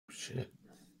shit.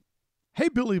 Hey,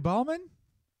 Billy Baumann.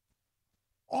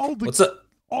 What's up?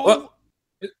 What?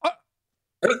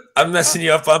 I'm messing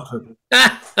you up.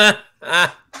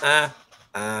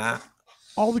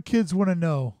 All the kids want to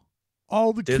know.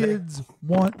 All the Do kids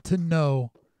want to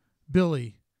know,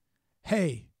 Billy.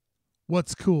 Hey,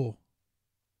 what's cool?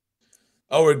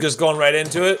 Oh, we're just going right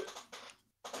into it?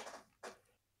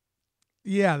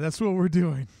 Yeah, that's what we're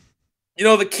doing. You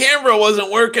know, the camera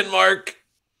wasn't working, Mark,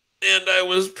 and I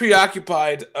was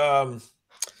preoccupied.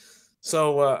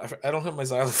 So I don't have my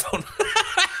xylophone.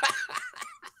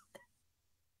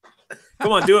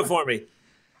 Come on, do it for me.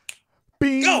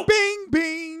 Bing, Go! bing,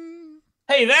 bing.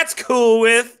 Hey, that's cool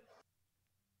with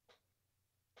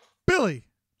Billy.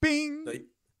 Bing.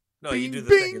 No, bing, you do the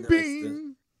bing, thing. And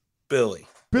bing. Billy.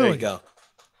 Billy. There you go.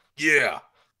 Yeah.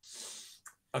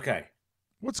 Okay.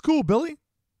 What's cool, Billy?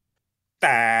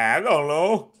 I don't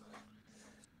know.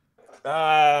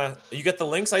 You got the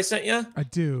links I sent you? I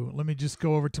do. Let me just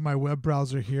go over to my web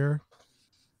browser here.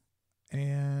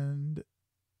 And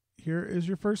here is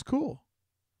your first cool.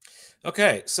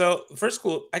 Okay, so first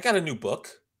cool, I got a new book.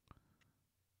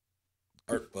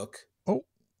 Art book. Oh.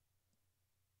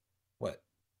 What?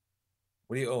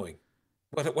 What are you owing?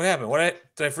 What happened?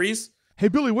 Did I freeze? Hey,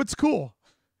 Billy, what's cool?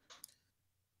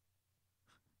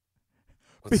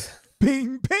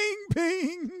 Bing, bing,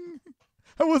 bing.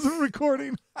 I wasn't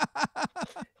recording.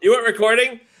 You weren't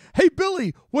recording? Hey,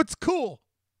 Billy, what's cool?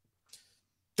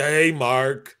 Hey,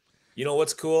 Mark. You know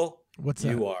what's cool? What's that?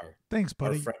 You are. Thanks,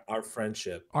 buddy. Our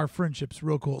friendship. Our friendship's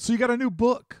real cool. So you got a new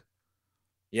book.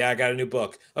 Yeah, I got a new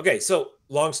book. Okay, so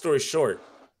long story short.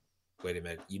 Wait a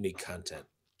minute. Unique content.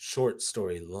 Short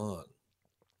story long.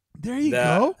 There you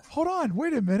go. Hold on.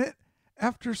 Wait a minute.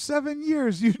 After 7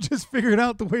 years, you just figured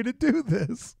out the way to do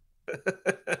this.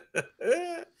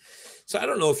 So I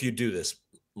don't know if you do this,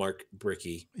 Mark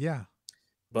Brickey. Yeah.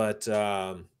 But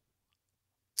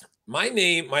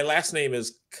my last name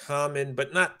is common,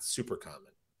 but not super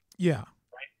common. Yeah.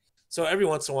 Right. So every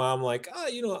once in a while, I'm like,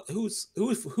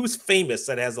 who's famous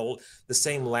that has the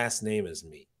same last name as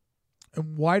me?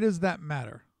 And why does that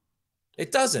matter?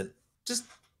 It doesn't. Just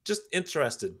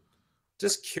interested.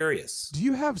 Just curious. Do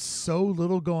you have so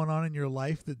little going on in your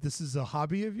life that this is a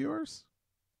hobby of yours?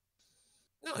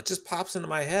 No, it just pops into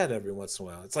my head every once in a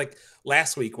while. It's like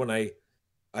last week when I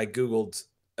Googled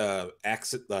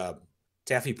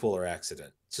taffy puller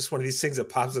accident. It's just one of these things that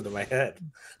pops into my head.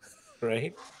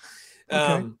 Right?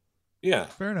 Okay. Yeah.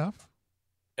 Fair enough.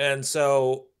 And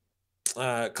so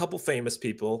a couple famous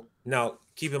people. Now,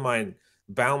 keep in mind,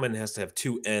 Baumann has to have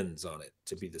two N's on it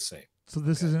to be the same. So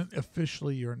this isn't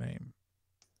officially your name.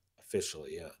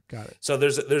 Officially, yeah. Got it. So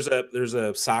there's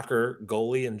a soccer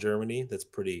goalie in Germany that's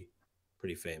pretty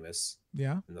famous.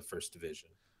 Yeah. In the first division.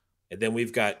 And then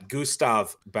we've got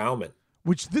Gustave Baumann.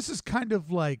 Which this is kind of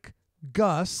like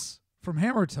Gus from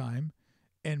Hammer Time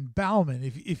and Baumann.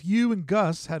 If you and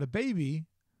Gus had a baby,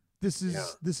 this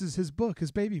is his book,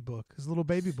 his baby book, his little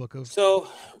baby book of. So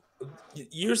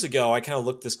years ago, I kind of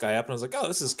looked this guy up and I was like, oh,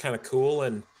 this is kind of cool.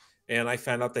 And I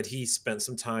found out that he spent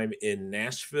some time in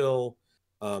Nashville,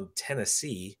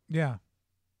 Tennessee. Yeah.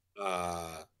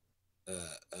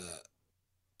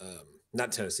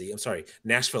 Not Tennessee. I'm sorry,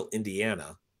 Nashville,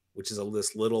 Indiana, which is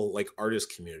this little like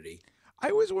artist community. I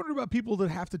always wonder about people that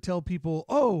have to tell people,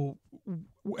 "Oh,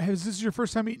 is this your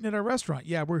first time eating at our restaurant?"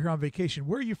 Yeah, we're here on vacation.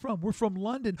 Where are you from? We're from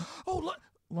London. Oh,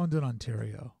 London,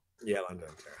 Ontario. Yeah, London,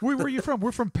 Ontario. Where are you from?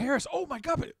 We're from Paris. Oh my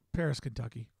God, Paris,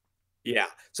 Kentucky. Yeah.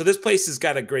 So this place has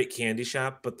got a great candy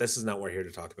shop, but this is not what we're here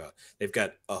to talk about. They've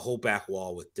got a whole back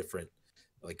wall with different,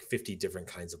 like 50 different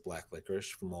kinds of black licorice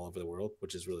from all over the world,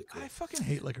 which is really cool. I fucking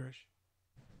hate licorice.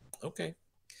 Okay.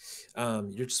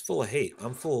 You're just full of hate.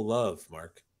 I'm full of love,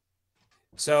 Mark.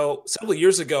 So several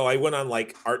years ago, I went on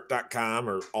like art.com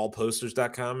or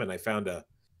allposters.com and I found a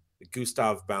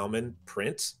Gustave Baumann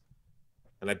print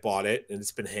and I bought it and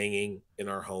it's been hanging in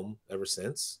our home ever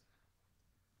since.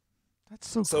 That's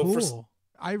so cool.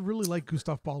 I really like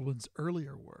Gustave Baldwin's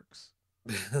earlier works.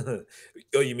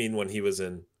 Oh, you mean when he was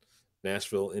in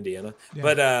Nashville, Indiana? Yeah.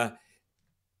 But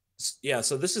yeah,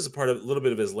 so this is a little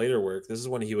bit of his later work. This is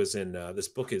when he was in this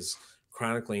book is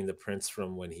chronicling the prints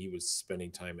from when he was spending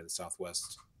time in the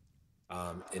Southwest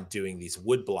and doing these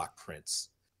woodblock prints.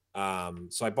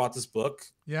 So I bought this book,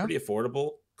 pretty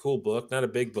affordable, cool book, not a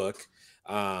big book.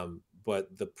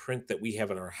 But the print that we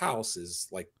have in our house is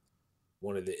like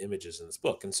one of the images in this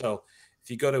book. And so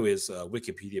if you go to his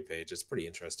Wikipedia page, it's pretty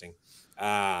interesting.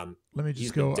 Let me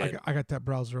just go. I got that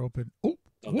browser open. Oh,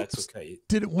 that's okay.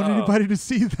 Didn't want anybody to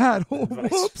see that. Oh,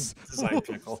 whoops. Design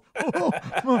pickle.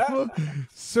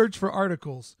 Search for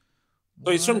articles.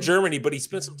 So he's from Why? Germany, but he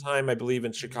spent some time, I believe,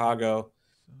 in Chicago.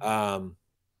 Um,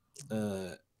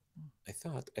 I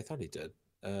thought he did.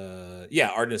 Yeah,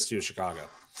 Art Institute of Chicago.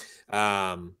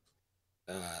 Um,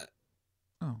 uh,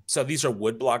 Oh, so these are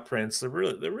woodblock prints. They're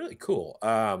really cool.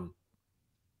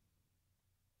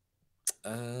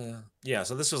 Yeah.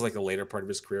 So this was like the later part of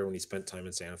his career when he spent time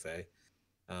in Santa Fe.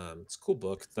 It's a cool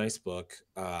book, nice book.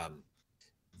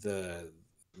 The,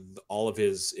 all of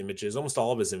his images, almost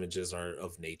all of his images, are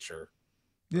of nature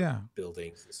or yeah.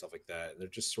 buildings and stuff like that. And they're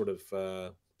just sort of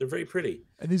they're very pretty,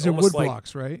 And these are almost wood like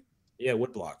blocks, right? yeah,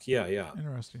 woodblock. Yeah, yeah.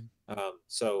 Interesting.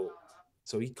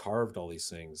 So he carved all these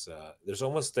things. There's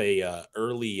almost a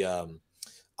early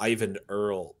Ivan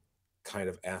Earl kind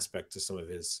of aspect to some of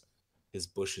his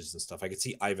bushes and stuff. I could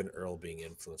see Ivan Earl being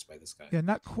influenced by this guy. Yeah,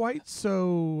 not quite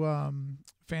so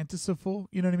fanciful.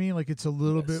 You know what I mean? Like it's a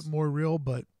little bit Yes. more real,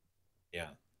 but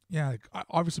Yeah. yeah, like,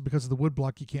 obviously because of the wood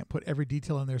block, you can't put every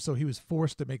detail in there, so he was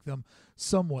forced to make them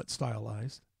somewhat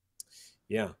stylized.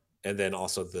 Yeah. And then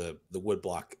also the wood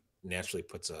block naturally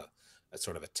puts a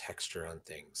sort of a texture on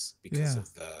things because Yeah,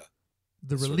 of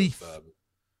the sort of relief.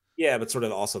 yeah, but sort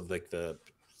of also like the,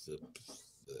 the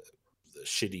the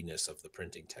shittiness of the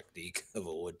printing technique of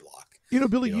a wood block. You know,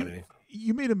 Billy, You know what I mean?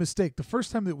 you made a mistake. The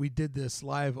first time that we did this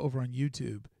live over on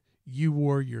YouTube, you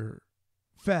wore your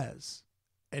fez,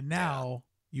 and Yeah. now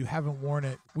you haven't worn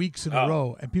it weeks in a Oh,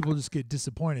 row, and people just get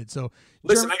disappointed. So,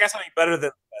 listen, I got something better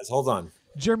than this. Hold on.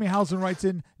 Jeremy Housen writes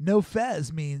in, "No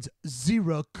fez means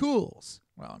zero cools."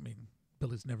 Well, I mean,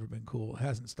 Billy's never been cool. It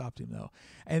hasn't stopped him though.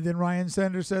 And then Ryan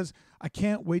Sanders says, "I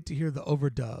can't wait to hear the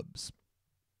overdubs."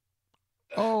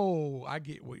 Oh, I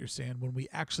get what you're saying. When we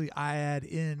actually add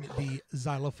in the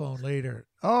xylophone later.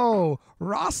 Oh,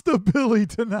 Rasta Billy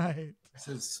tonight. This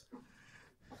is.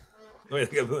 Wait,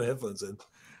 I gotta put my headphones in.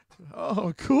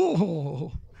 Oh,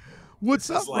 cool. What's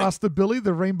This up, is like, Rasta Billy,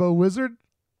 the Rainbow Wizard?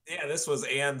 yeah, this was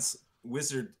Anne's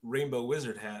rainbow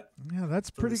wizard hat Yeah, that's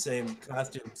from the pretty. same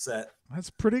costume set. That's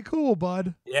pretty cool,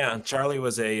 bud. Yeah, and Charlie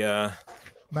was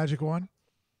Magic one.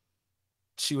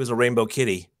 she was a rainbow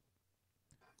kitty.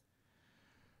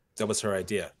 That was her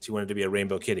idea. She wanted to be a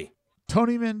rainbow kitty.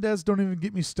 Tony Mendez, don't even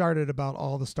get me started about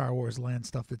all the Star Wars land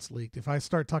stuff that's leaked. If I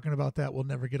start talking about that, we'll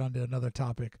never get onto another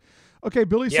topic. Okay,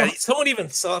 Billy. Yeah, So someone even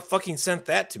fucking sent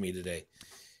that to me today.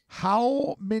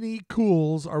 how many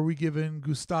cools are we giving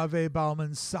Gustave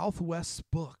Baumann's Southwest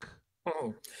book?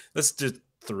 Let's do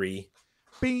 3.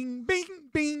 Bing, bing,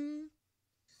 bing.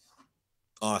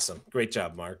 Awesome. Great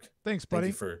job, Mark. Thanks,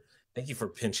 buddy. Thank you for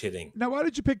pinch hitting. Now, why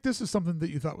did you pick this as something that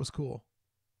you thought was cool?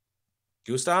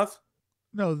 Gustave?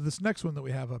 No, this next one that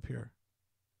we have up here.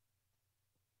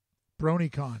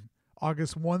 BronyCon,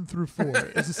 August 1 through 4.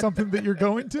 Is it something that you're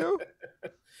going to?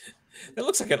 It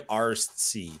looks like an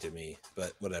RC to me,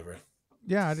 but whatever.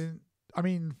 Yeah, I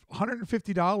mean,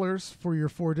 $150 for your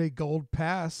 4-day gold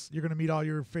pass. You're going to meet all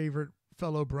your favorite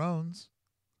fellow Brones.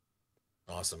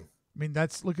 Awesome. I mean,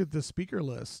 look at the speaker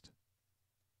list.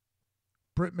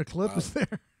 Britt McCliff Wow. is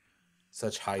there.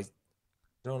 Such high.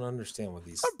 I don't understand what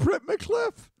these. I'm Britt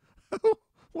McCliff.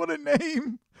 What a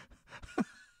name.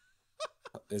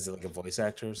 Is it like a voice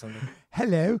actor or something?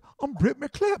 Hello, I'm Britt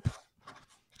McCliff.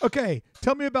 Okay,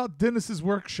 tell me about Dennis's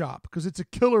workshop because it's a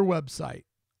killer website.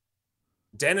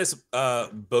 Denis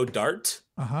Bodart.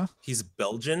 Uh-huh. He's a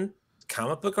Belgian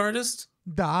comic book artist.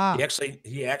 Da.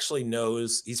 He actually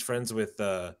knows. He's friends with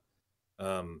the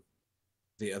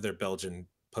other Belgian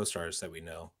post artist that we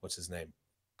know. What's his name?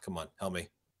 Come on, help me.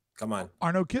 Come on.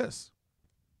 Arno Kiss.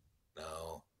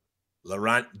 No.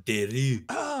 Laurent Derry.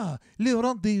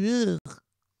 Laurent Derry.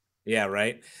 Yeah,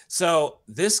 right. So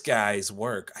this guy's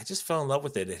work, I just fell in love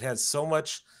with it. It had so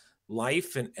much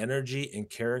life and energy and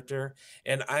character.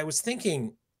 And I was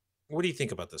thinking, what do you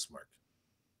think about this, Mark?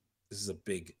 This is a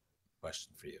big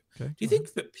question for you. Okay. Do you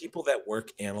think that people that work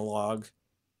analog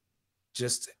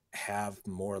just have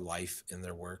more life in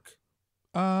their work?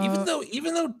 Even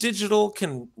though digital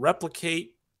can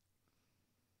replicate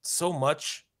so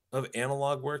much of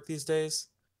analog work these days,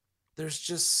 there's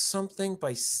just something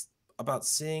about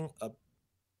seeing a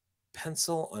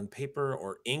pencil on paper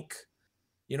or ink.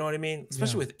 You know what I mean?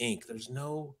 Especially with ink, there's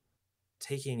no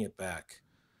taking it back.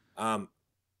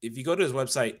 If you go to his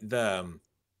website,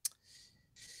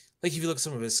 like if you look at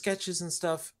some of his sketches and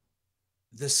stuff,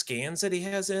 the scans that he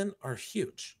has in are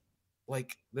huge.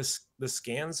 Like the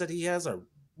scans that he has are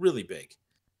really big.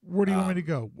 Where do you want me to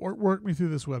go? Work me through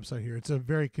this website here. It's a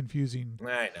very confusing.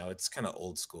 I know it's kind of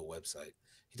old school website.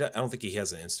 I don't think he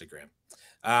has an Instagram.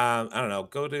 I don't know.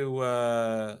 Go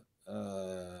to.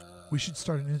 We should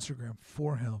start an Instagram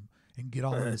for him and get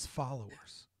all of his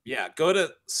followers. Yeah, go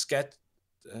to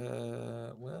Tributes,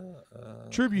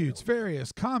 I don't know.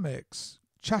 various comics,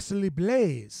 Chasselet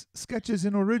Blaze, sketches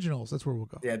and originals. That's where we'll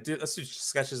go. Yeah, let's do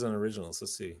sketches and originals.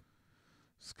 Let's see.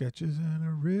 Sketches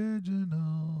and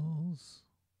originals.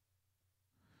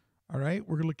 All right,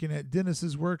 we're looking at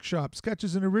Denis's workshop,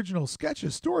 sketches and originals,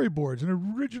 sketches, storyboards,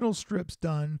 and original strips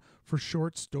done for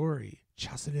short story.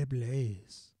 Chasselet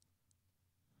Blaze.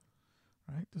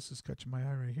 All right, this is catching my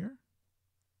eye right here.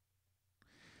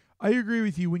 I agree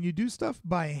with you. When you do stuff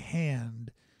by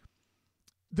hand,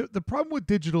 the problem with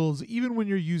digital is even when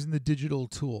you're using the digital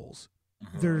tools,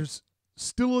 there's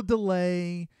still a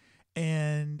delay,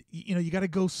 and you got to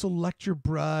go select your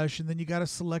brush, and then you got to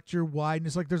select your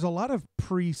wideness. Like there's a lot of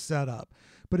pre-setup.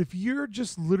 But if you're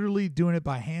just literally doing it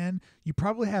by hand, you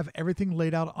probably have everything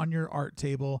laid out on your art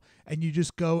table, and you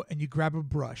just go and you grab a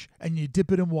brush and you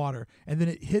dip it in water, and then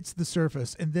it hits the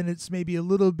surface, and then it's maybe a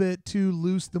little bit too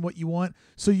loose than what you want,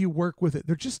 so you work with it.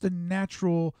 There's a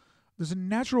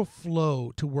natural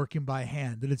flow to working by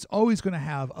hand that it's always going to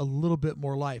have a little bit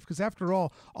more life, because after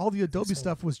all the Adobe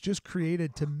stuff was just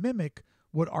created to mimic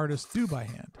what artists do by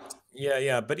hand.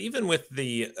 Yeah, but even with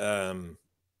the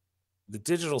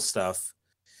digital stuff,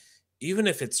 even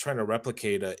if it's trying to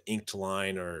replicate a inked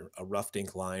line or a roughed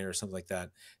ink line or something like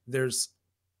that, there's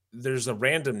a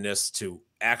randomness to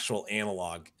actual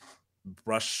analog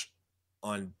brush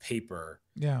on paper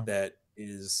Yeah. that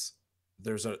is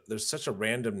there's such a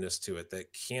randomness to it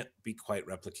that can't be quite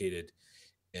replicated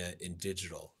in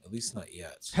digital, at least not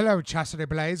yet. Hello, Chastity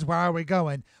Blaze. Where are we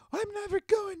going? I'm never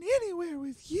going anywhere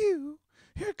with you.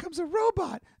 Here comes a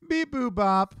robot. Beep boop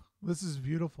bop. This is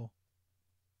beautiful.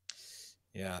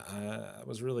 Yeah, I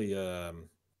was really, I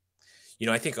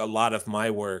think a lot of my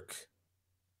work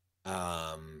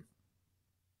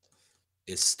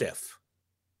is stiff,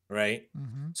 right?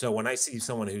 Mm-hmm. So when I see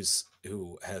someone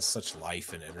who has such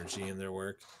life and energy in their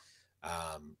work,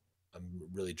 I'm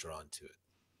really drawn to it.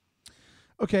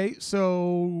 Okay,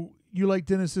 so you like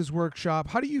Denis's workshop.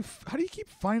 How do you keep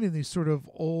finding these sort of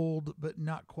old but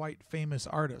not quite famous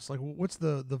artists? Like, what's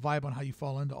the vibe on how you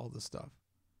fall into all this stuff?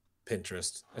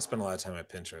 Pinterest. I spend a lot of time at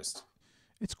Pinterest.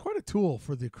 It's quite a tool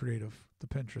for the creative. The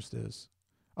Pinterest is.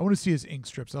 I want to see his ink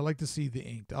strips. I like to see the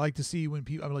ink. I like to see when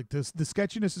people. I'm like this. The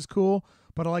sketchiness is cool,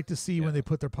 but I like to see when they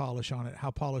put their polish on it. How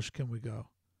polished can we go?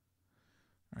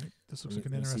 All right, this looks like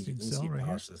an interesting cell right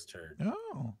here. This turd.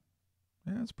 Oh,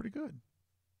 yeah, that's pretty good.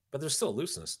 But there's still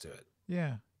looseness to it.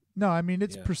 Yeah. No, I mean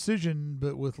it's precision,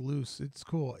 but with loose. It's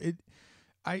cool.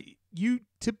 You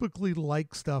typically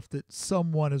like stuff that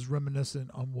someone is reminiscent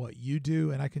on what you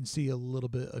do, and I can see a little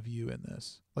bit of you in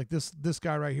this. Like this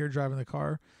guy right here driving the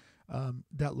car,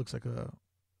 that looks like a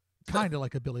kind of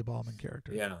like a Billy Baumann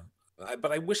character. Yeah,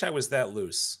 but I wish I was that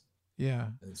loose. Yeah.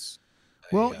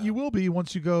 Well, you will be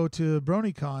once you go to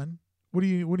BronyCon. What do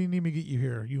you need me to get you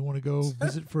here? You want to go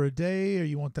visit for a day, or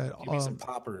you want that? Give me some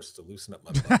poppers to loosen up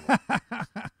my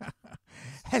bum.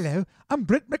 Hello, I'm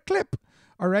Britt McClip.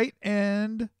 All right,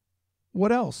 and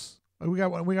what else? We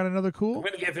got another cool. I'm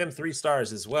going to give him 3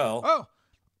 stars as well. Oh,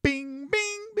 bing,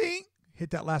 bing, bing.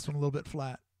 Hit that last one a little bit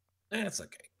flat. That's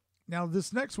okay. Now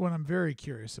this next one I'm very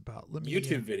curious about. Let me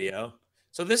YouTube video.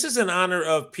 So this is in honor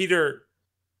of Peter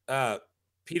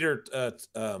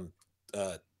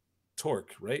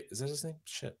Tork, right? Is that his name?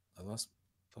 Shit, I lost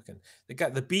fucking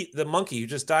the monkey who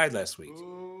just died last week.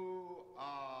 Who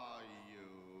are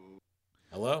you?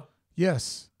 Hello?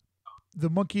 Yes. The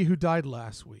monkey who died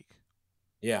last week.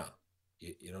 Yeah.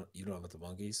 You know about the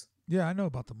Monkees? Yeah, I know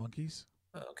about the Monkees.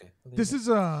 Oh, okay. Well, this is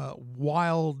a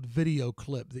wild video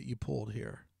clip that you pulled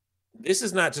here. This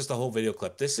is not just a whole video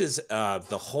clip. This is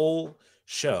the whole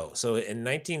show. So in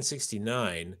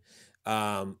 1969,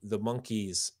 the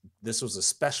Monkees, this was a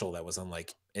special that was on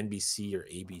like NBC or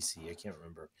ABC. I can't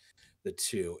remember the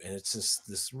two. And it's just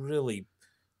this really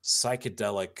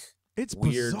psychedelic. It's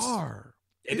weird, bizarre.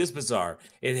 It is bizarre.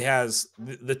 It has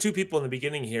the 2 people in the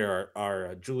beginning here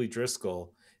are Julie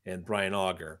Driscoll and Brian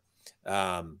Auger.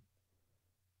 And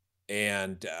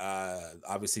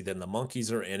obviously then the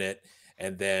Monkees are in it.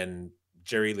 And then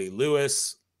Jerry Lee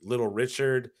Lewis, Little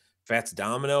Richard, Fats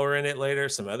Domino are in it later.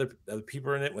 Some other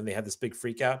people are in it when they have this big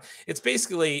freak out. It's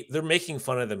basically they're making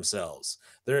fun of themselves.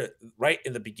 They're right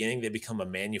in the beginning. They become a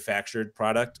manufactured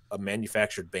product, a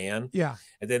manufactured band. Yeah.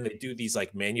 And then they do these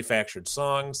like manufactured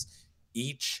songs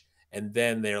each. And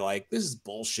then they're like, this is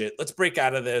bullshit. Let's break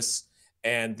out of this.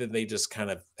 And then they just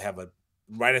kind of have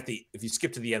if you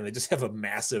skip to the end, they just have a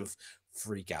massive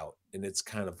freak out. And it's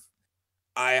kind of,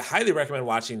 I highly recommend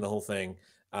watching the whole thing.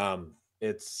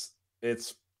 It's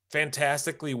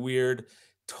fantastically weird,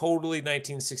 totally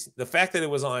 1960. The fact that it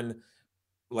was on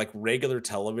like regular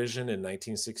television in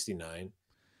 1969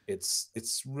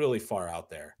 It's really far out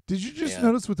there. Did you just And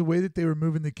notice with the way that they were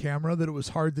moving the camera that it was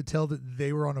hard to tell that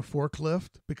they were on a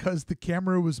forklift because the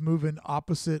camera was moving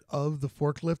opposite of the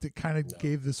forklift? It kind of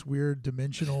gave this weird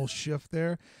dimensional shift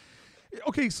there.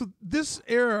 Okay, so this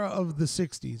era of the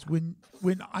 60s,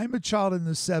 when I'm a child in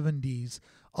the 70s,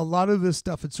 a lot of this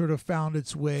stuff had sort of found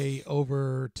its way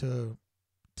over to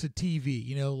TV,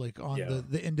 you know, like on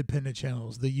the independent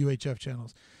channels, the UHF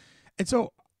channels. And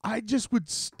so I just would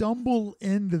stumble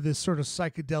into this sort of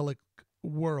psychedelic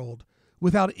world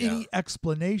without any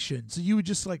explanation. So you would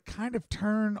just like kind of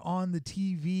turn on the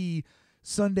TV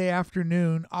Sunday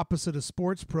afternoon opposite of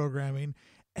sports programming,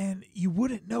 and you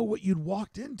wouldn't know what you'd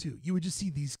walked into. You would just see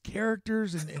these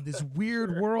characters and this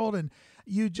weird world, and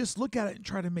you just look at it and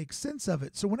try to make sense of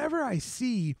it. So whenever I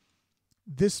see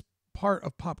this part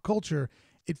of pop culture,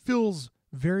 it feels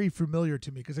very familiar to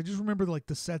me because I just remember like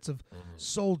the sets of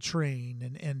Soul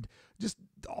Train and just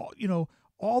all, you know,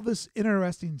 all this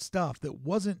interesting stuff that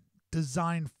wasn't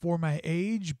designed for my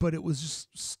age, but it was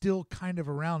just still kind of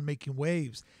around making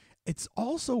waves. It's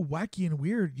also wacky and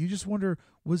weird. You just wonder,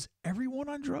 was everyone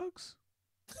on drugs?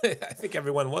 I think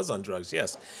everyone was on drugs,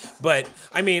 yes. But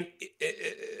I mean,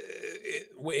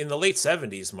 in the late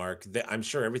 70s, Mark, I'm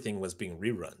sure everything was being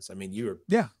reruns. I mean,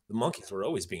 the Monkees were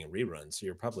always being reruns. So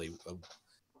you're probably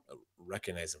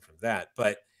recognize them from that.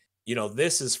 But, you know,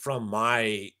 this is from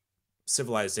my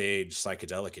civilized age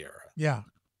psychedelic era. Yeah.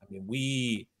 I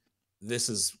mean, this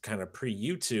is kind of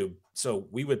pre-YouTube. So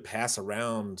we would pass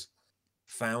around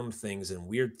found things and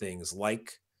weird things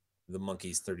like the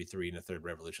Monkees 33 and a third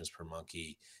revolutions per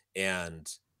monkey, and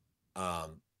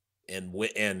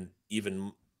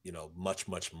even, you know, much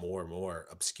more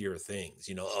obscure things.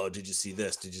 You know, oh, did you see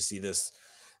this? Did you see this?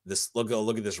 Look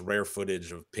at this rare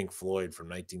footage of Pink Floyd from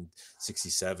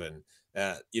 1967.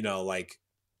 You know, like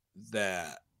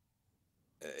that.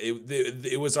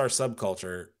 It was our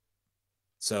subculture,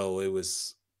 so it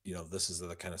was, you know, this is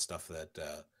the kind of stuff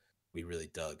that we really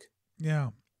dug. Yeah.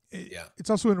 It's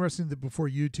also interesting that before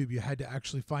YouTube, you had to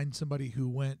actually find somebody who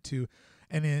went to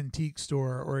an antique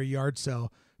store or a yard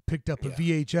sale, picked up a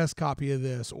VHS copy of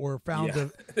this, or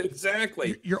found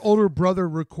exactly. Your older brother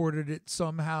recorded it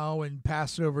somehow and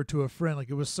passed it over to a friend. Like,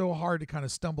 it was so hard to kind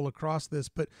of stumble across this.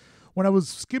 But when I was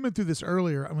skimming through this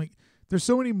earlier, I'm like, there's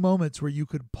so many moments where you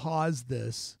could pause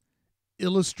this,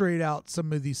 illustrate out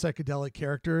some of these psychedelic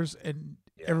characters, and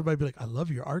everybody be like, I love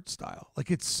your art style. Like,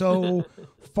 it's so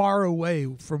far away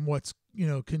from what's, you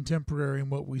know, contemporary and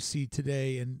what we see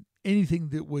today and anything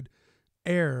that would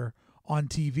air on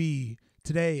TV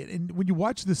today. And when you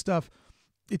watch this stuff,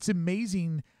 it's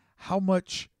amazing how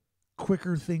much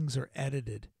quicker things are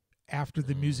edited after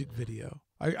the music video.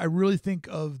 I really think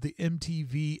of the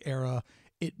MTV era.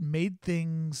 It made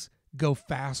things go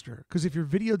faster, because if your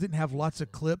video didn't have lots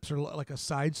of clips or like a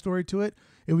side story to it,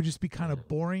 it would just be kind of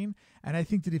boring. And I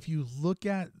think that if you look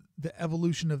at the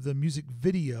evolution of the music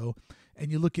video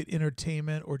and you look at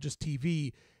entertainment or just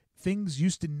TV, things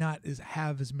used to not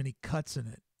have as many cuts in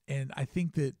it. And I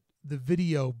think that the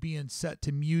video being set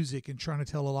to music and trying to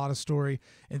tell a lot of story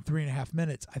in 3.5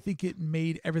 minutes, I think it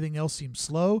made everything else seem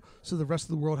slow, so the rest of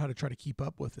the world had to try to keep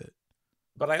up with it.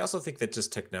 But I also think that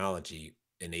just technology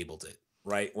enabled it.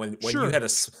 Right, when sure.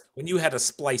 you had a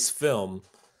splice film,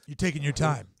 you're taking your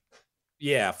time.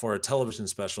 Yeah, for a television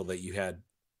special that you had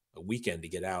a weekend to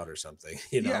get out or something.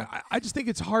 You know, yeah, I just think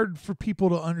it's hard for people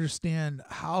to understand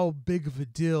how big of a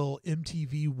deal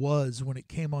MTV was when it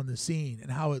came on the scene,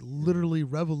 and how it literally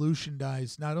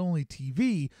revolutionized not only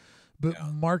TV, but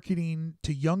marketing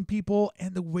to young people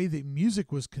and the way that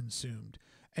music was consumed.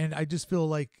 And I just feel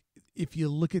like if you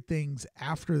look at things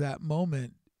after that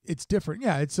moment, it's different.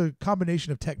 Yeah, it's a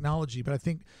combination of technology, but I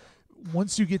think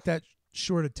once you get that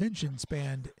short attention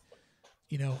span,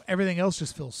 you know, everything else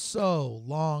just feels so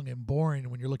long and boring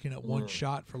when you're looking at one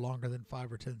shot for longer than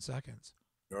 5 or 10 seconds.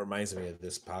 It reminds me of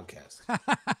this podcast.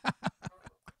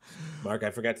 Mark,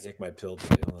 I forgot to take my pill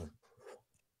today. Hold on.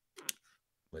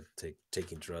 But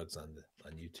taking drugs on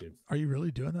YouTube. Are you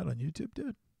really doing that on YouTube,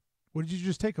 dude? What did you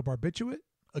just take? A barbiturate?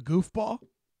 A goofball?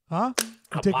 Huh?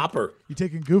 Popper. You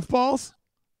taking goofballs?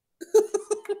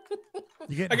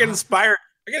 I get inspired.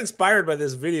 I get inspired by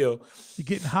this video. You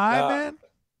getting high, man?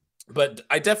 But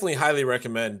I definitely highly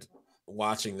recommend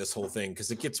watching this whole thing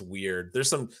because it gets weird. There's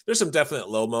some definite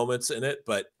low moments in it,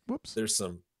 but there's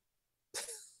some.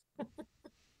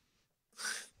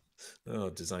 Oh,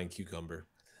 design cucumber.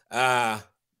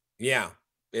 Yeah,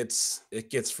 it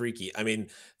gets freaky. I mean,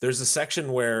 there's a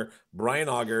section where Brian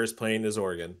Auger is playing his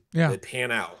organ. Yeah. They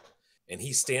pan out, and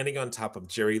he's standing on top of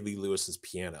Jerry Lee Lewis's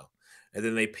piano, and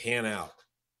then they pan out,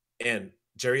 and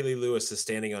Jerry Lee Lewis is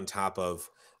standing on top of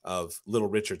of Little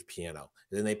Richard's piano.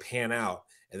 And then they pan out,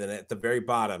 and then at the very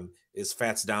bottom is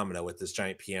Fats Domino with this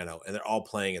giant piano, and they're all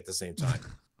playing at the same time.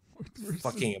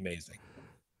 Fucking amazing.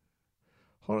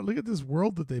 Hold on, look at this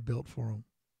world that they built for him.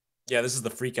 Yeah, this is the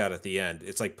freak out at the end.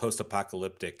 It's like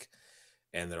post-apocalyptic,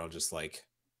 and they're all just like,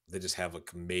 they just have a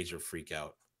major freak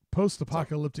out.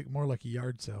 Post-apocalyptic, more like a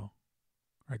yard sale.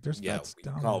 Right, there's Fats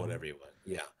Domino. Call it whatever you want.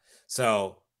 Yeah.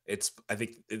 So I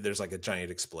think there's like a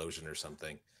giant explosion or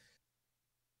something.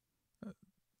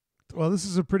 Well, this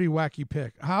is a pretty wacky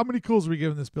pick. How many cools are we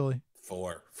giving this, Billy?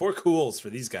 4 cools for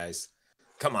these guys.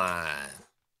 Come on.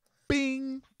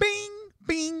 Bing, bing,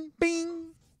 bing,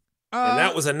 bing. And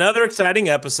that was another exciting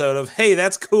episode of Hey,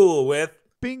 That's Cool with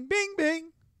Bing, bing,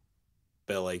 bing.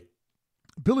 Billy.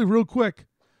 Billy, real quick,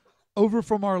 over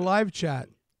from our live chat,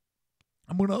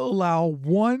 I'm going to allow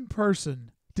one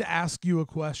person to ask you a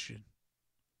question.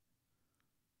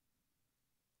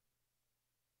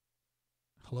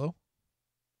 Hello?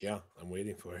 Yeah, I'm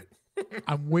waiting for it.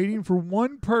 I'm waiting for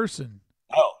one person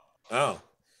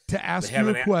to ask you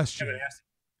a question.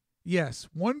 Yes,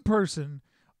 one person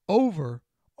over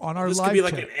on our live chat. This could be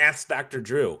like an Ask Dr.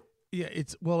 Drew. Yeah,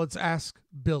 it's Ask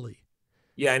Billy.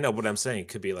 Yeah, I know what I'm saying. It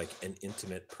could be like an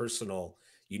intimate, personal,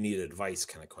 you need advice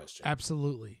kind of question.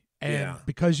 Absolutely. And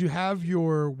because you have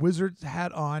your wizard's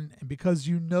hat on and because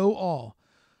you know all,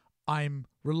 I'm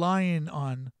relying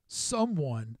on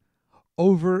someone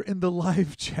over in the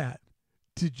live chat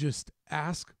to just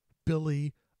ask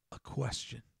Billy a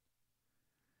question.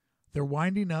 They're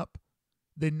winding up.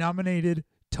 They nominated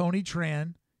Tony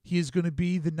Tran. He is going to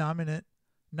be the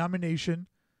nomination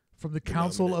from the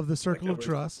Council of the Circle of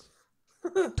Trust.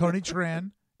 Tony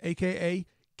Tran, a.k.a.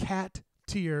 Cat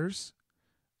Tears,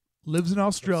 lives in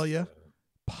Australia,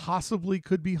 possibly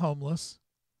could be homeless.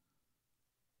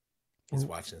 He's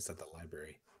watching us at the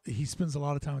library. He spends a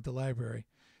lot of time at the library.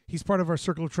 He's part of our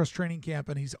Circle of Trust training camp,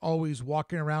 and he's always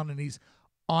walking around, and he's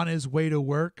on his way to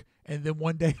work. And then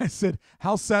one day I said,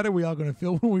 how sad are we all going to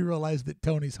feel when we realize that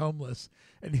Tony's homeless?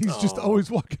 And he's just always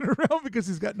walking around because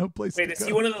he's got no place to go. Wait, is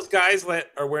he one of those guys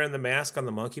that are wearing the mask on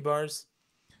the monkey bars?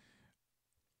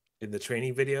 In the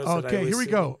training videos? Okay, here we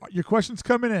go. Your question's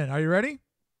coming in. Are you ready?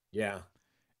 Yeah.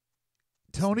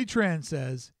 Tony Tran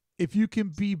says, if you can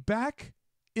be back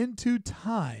into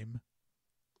time...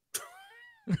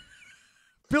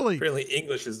 Billy. Apparently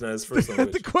English is not his first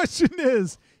language. The question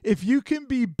is, if you can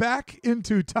be back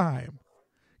into time,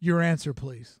 your answer,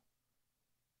 please.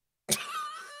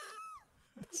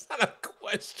 It's not a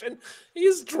question.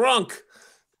 He's drunk.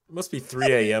 It must be 3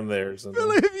 a.m. there or something.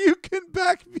 Billy, if you can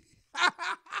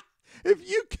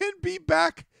be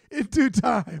back into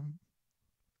time.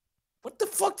 What the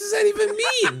fuck does that even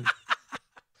mean?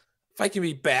 If I can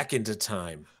be back into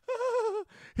time.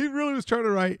 He really was trying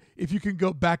to write, if you can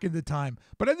go back into time.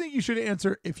 But I think you should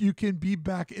answer, if you can be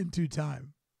back into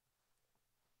time.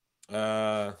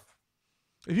 If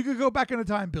you could go back into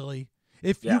time, Billy.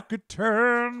 If you could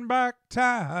turn back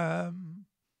time.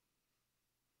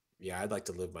 Yeah, I'd like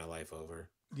to live my life over.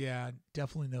 Yeah,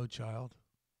 definitely no child.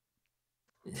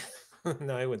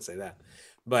 No, I wouldn't say that.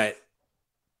 But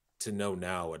to know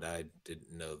now what I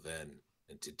didn't know then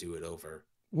and to do it over.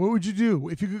 What would you do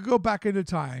if you could go back into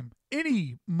time?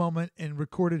 Any moment in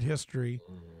recorded history,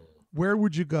 where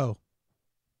would you go?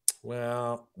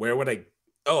 Well, where would I?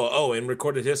 Oh, in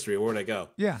recorded history, where would I go?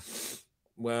 Yeah.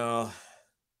 Well,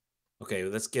 okay,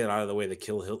 let's get out of the way the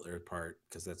kill Hitler part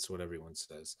because that's what everyone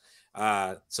says.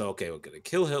 So okay, we're gonna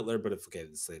kill Hitler, but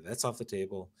let's say that's off the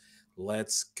table.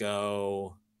 Let's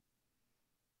go.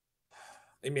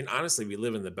 I mean, honestly, we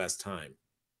live in the best time.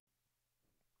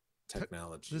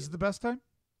 Technology. This is the best time.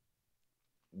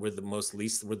 We're the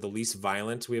least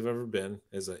violent we've ever been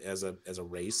as a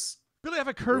race. Billy, I have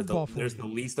a curveball for you. There's the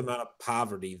least amount of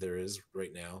poverty there is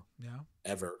right now. Yeah.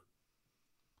 Ever.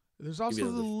 There's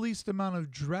also the least amount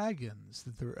of dragons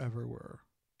that there ever were.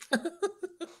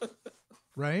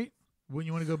 Right? When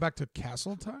you want to go back to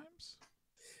castle times?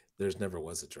 There's never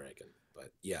was a dragon, but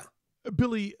yeah.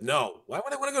 Billy. No. Why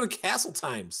would I want to go to castle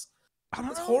times? I don't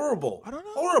know. It's horrible. I don't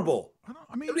know. Horrible.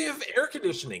 I mean, they don't even have air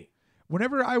conditioning.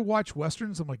 Whenever I watch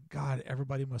Westerns, I'm like, God,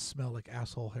 everybody must smell like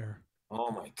asshole hair. Oh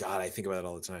my God, I think about it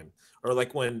all the time. Or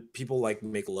like when people like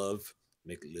make love,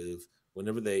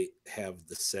 whenever they have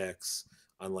the sex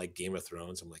on like Game of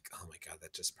Thrones, I'm like, oh my God,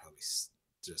 that just probably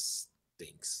just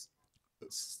stinks.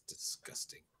 It's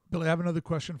disgusting. Billy, I have another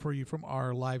question for you from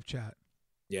our live chat.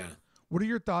 Yeah. What are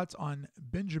your thoughts on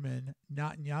Benjamin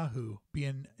Netanyahu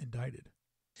being indicted?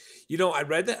 You know, I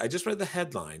read that. I just read the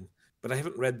headline, but I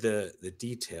haven't read the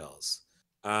details.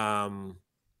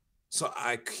 So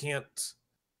I can't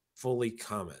fully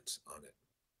comment on it.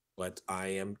 but I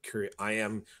am curious. I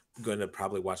am going to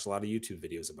probably watch a lot of YouTube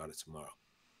videos about it tomorrow.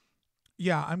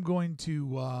 Yeah, I'm going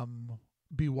to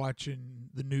be watching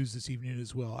the news this evening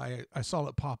as well. I saw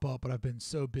it pop up, but I've been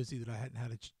so busy that I hadn't had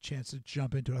a chance to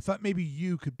jump into it. I thought maybe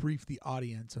you could brief the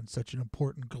audience on such an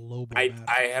important global matter.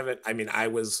 I haven't. I mean, I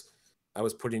was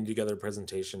putting together a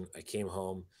presentation. I came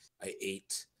home. I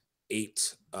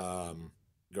ate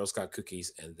Girl Scout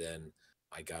cookies, and then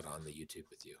I got on the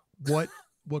YouTube with you.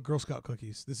 What Girl Scout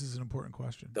cookies? This is an important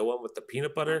question. The one with the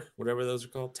peanut butter, whatever those are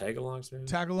called, tagalongs, maybe?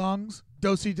 Tagalongs,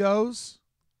 do-si-dos.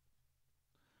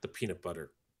 The peanut butter.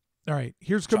 All right,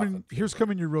 here's coming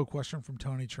your real question from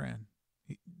Tony Tran.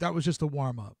 That was just a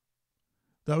warm up.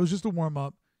 Here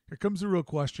comes the real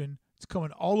question. It's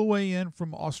coming all the way in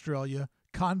from Australia,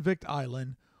 Convict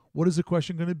Island. What is the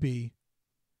question going to be?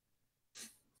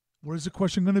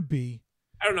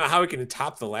 I don't know how we can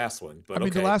top the last one,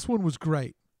 but the last one was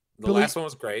great. Last one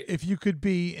was great. If you could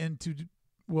be into,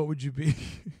 what would you be?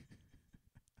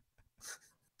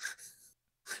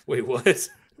 Wait, what?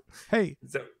 Hey,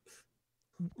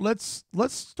 let's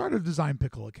start a Design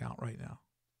Pickle account right now.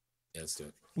 Yeah, let's do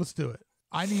it. Let's do it.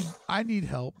 I need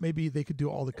help. Maybe they could do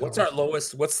all the covers.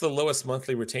 What's the lowest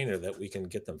monthly retainer that we can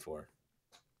get them for?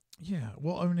 Yeah,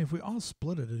 well, I mean, if we all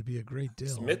split it, it'd be a great deal.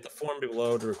 Submit the form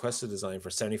below to request a design for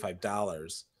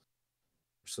 $75.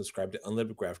 Subscribe to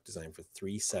Unlimited Graphic Design for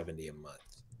 $370 a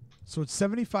month. So it's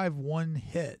 $75 one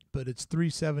hit, but it's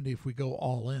 $370 if we go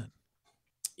all in.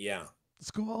 Yeah,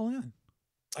 let's go all in.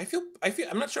 I feel.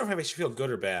 I'm not sure if I should feel good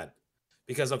or bad,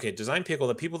 because Design Pickle.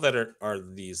 The people that are I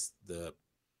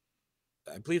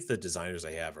believe the designers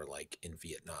I have are like in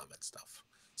Vietnam and stuff.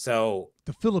 So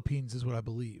the Philippines is what I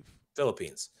believe.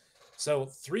 Philippines. So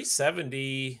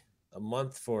 $370 a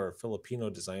month for a Filipino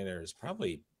designer is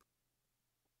probably,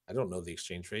 I don't know the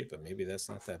exchange rate, but maybe that's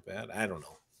not that bad. I don't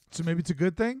know. So maybe it's a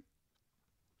good thing?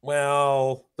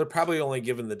 Well, they're probably only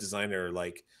giving the designer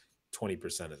like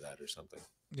 20% of that or something.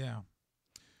 Yeah.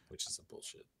 Which is a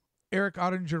bullshit. Eric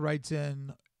Ottinger writes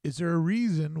in, is there a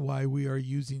reason why we are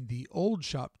using the old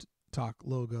Shop Talk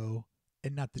logo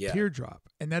and not the teardrop?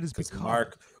 And that is because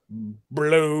Mark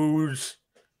blows.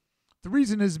 The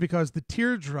reason is because the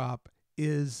teardrop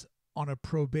is on a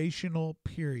probational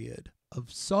period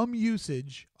of some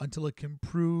usage until it can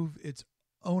prove its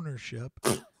ownership.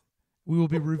 We will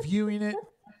be reviewing it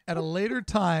at a later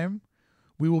time.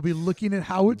 We will be looking at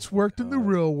how it's worked in the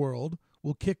real world.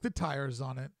 We'll kick the tires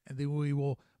on it, and then we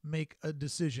will make a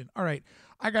decision. All right,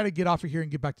 I got to get off of here and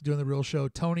get back to doing the real show.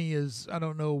 Tony is, I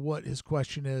don't know what his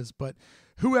question is, but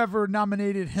whoever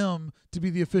nominated him to be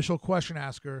the official question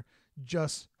asker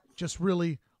just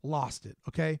really lost it,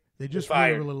 okay? They just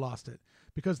really lost it.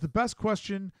 Because the best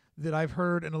question that I've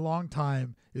heard in a long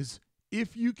time is,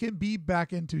 if you can be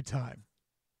back into time.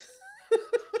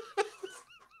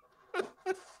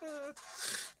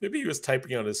 Maybe he was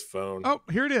typing on his phone. Oh,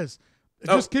 here it is. It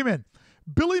just came in.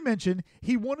 Billy mentioned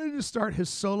he wanted to start his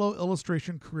solo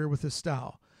illustration career with his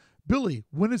style. Billy,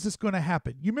 when is this going to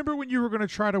happen? You remember when you were going to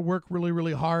try to work really,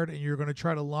 really hard and you're going to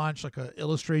try to launch like an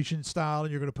illustration style and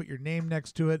you're going to put your name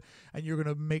next to it and you're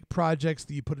going to make projects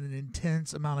that you put an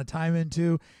intense amount of time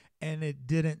into and it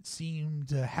didn't seem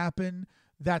to happen?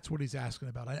 That's what he's asking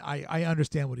about. I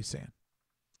understand what he's saying.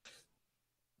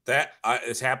 That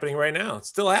is happening right now. It's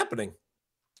still happening.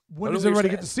 When does everybody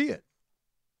get to see it?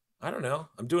 I don't know.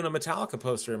 I'm doing a Metallica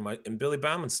poster in Billy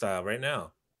Baumann style right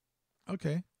now.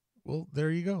 Okay. Well,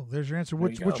 there you go. There's your answer.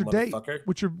 What's your date?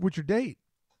 What's your date?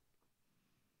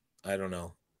 I don't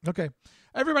know. Okay.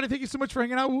 Everybody, thank you so much for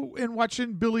hanging out and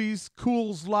watching Billy's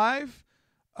Cools live.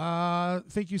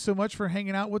 Thank you so much for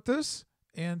hanging out with us.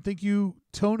 And thank you,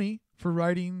 Tony, for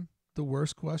writing the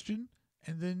worst question.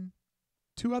 And then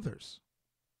two others.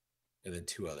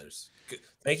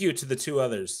 Thank you to the two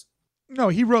others. No,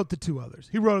 he wrote the two others.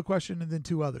 He wrote a question and then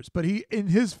two others. But he, in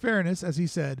his fairness, as he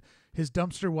said, his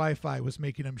dumpster Wi-Fi was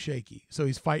making him shaky. So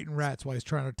he's fighting rats while he's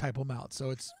trying to type them out. So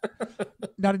it's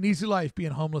not an easy life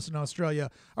being homeless in Australia.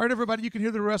 All right, everybody, you can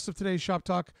hear the rest of today's Shop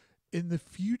Talk in the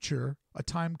future, a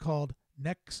time called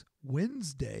next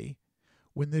Wednesday,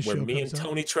 when this show comes out. Where me and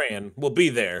Tony Tran will be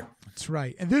there. That's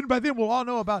right. And then by then we'll all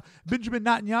know about Benjamin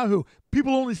Netanyahu.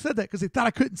 People only said that because they thought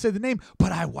I couldn't say the name,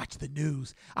 but I watched the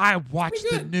news.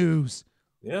 The news.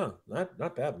 Yeah,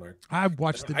 not bad, Mark. I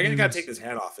watched the news. I gotta take this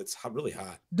hat off. It's really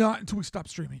hot. Not until we stop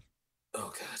streaming.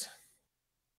 Oh, God.